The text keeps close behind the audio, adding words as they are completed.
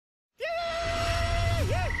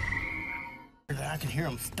I can hear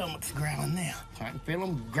them stomachs growling now. I can feel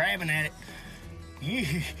them grabbing at it. Yeah.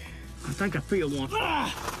 I think I feel one.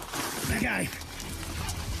 Ah! I got him.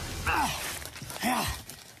 Ah!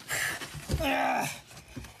 Yeah.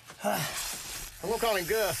 I'm gonna call him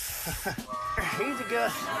Gus. Easy,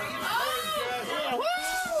 Gus. Oh!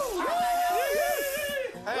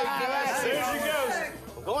 Hey, there she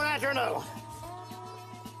goes. I'm going after another one.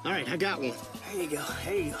 All right, I got one. There you go.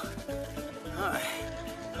 There you go. All right.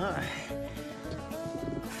 All right.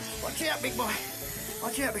 Watch out, big boy.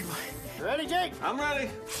 Watch out, big boy. Ready, Jake? I'm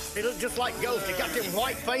ready. They look just like ghosts. They got them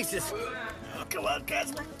white faces. Oh, come on,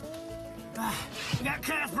 Casper. We got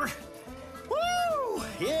Casper. Woo!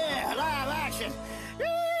 Yeah, live action.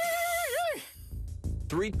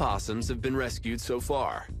 3 possums have been rescued so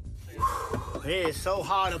far. It is so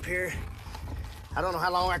hot up here. I don't know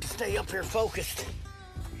how long I have to stay up here focused.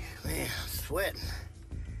 Man, I'm sweating.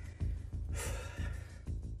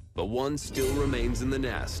 But one still remains in the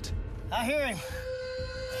nest. I hear him.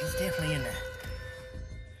 He's definitely in there.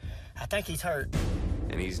 I think he's hurt.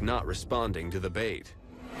 And he's not responding to the bait.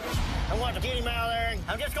 I want to get him out of there.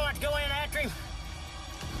 I'm just going to go in after him.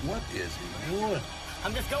 What is he doing?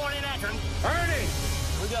 I'm just going in after him. Ernie!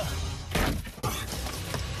 Here we go.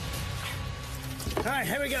 All right,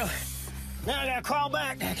 here we go. Now I gotta crawl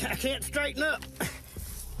back. I can't straighten up.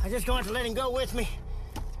 I'm just going to let him go with me.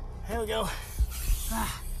 Here we go.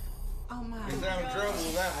 Oh, my. He's having trouble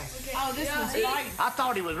with that one. Oh, this one's fighting. I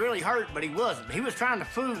thought he was really hurt, but he wasn't. He was trying to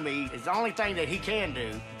fool me. It's the only thing that he can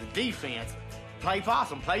do, the defense. Play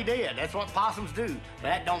possum, play dead. That's what possums do.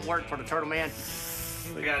 That don't work for the turtle man.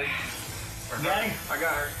 We got him. You got him? I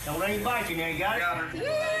got her. Don't let him bite you now. You got it? I got her.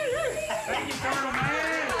 Thank you, turtle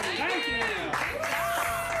man. Thank you.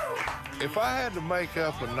 If I had to make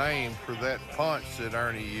up a name for that punch that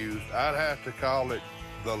Ernie used, I'd have to call it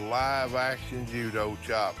the live-action judo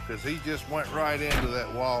chop, because he just went right into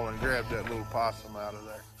that wall and grabbed that little possum out of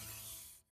there.